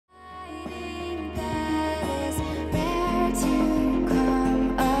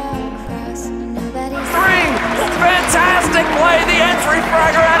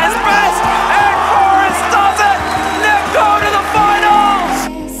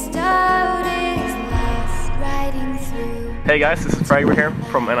Hey guys, this is Friberg here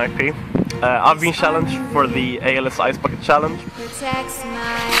from NIP. I've been challenged for the ALS Ice Bucket Challenge. Protects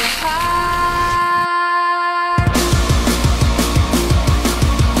my heart.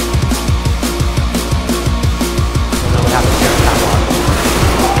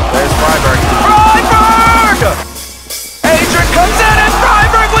 There's Friberg. Friberg! Adrian comes in and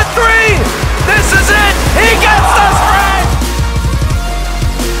Friberg with 3! This is it! He gets us, Frags!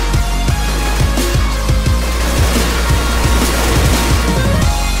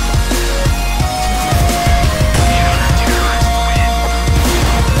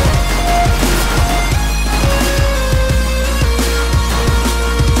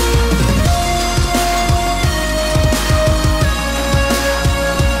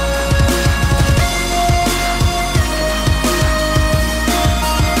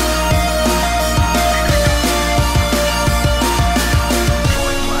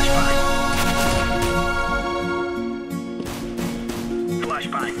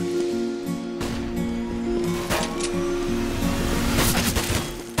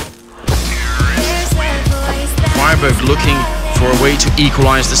 Friberg looking for a way to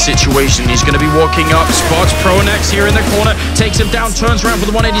equalize the situation. He's going to be walking up, spots Pronex here in the corner, takes him down, turns around for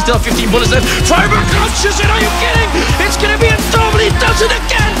the 180, still 15 bullets left. Friberg launches it, are you kidding? It's going to be a double, he does it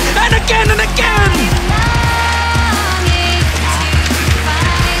again, and again, and again!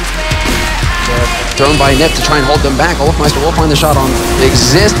 Thrown by Nip to try and hold them back. Olofmeister will find the shot on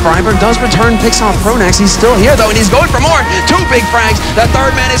Exist. Friberg does return, picks off Pronex. He's still here though, and he's going for more. 2 big frags. The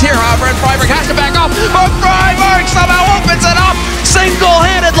third man is here, however, and Friberg has to back off. But Friberg somehow opens it up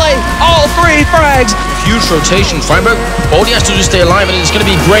single-handedly. All 3 frags. Huge rotation. Friberg, all he has to do is stay alive, and it's going to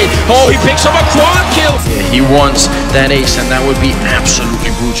be great. Oh, he picks up a quad kill. Yeah, he wants that ace, and that would be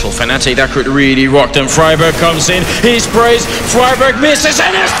absolutely brutal. Fnatic, that could really rock them. Friberg comes in, he sprays. Friberg misses,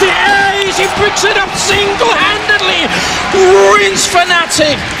 and it's the ace. He picks it up single-handedly. Wins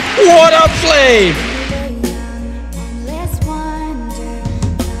Fnatic. What a play.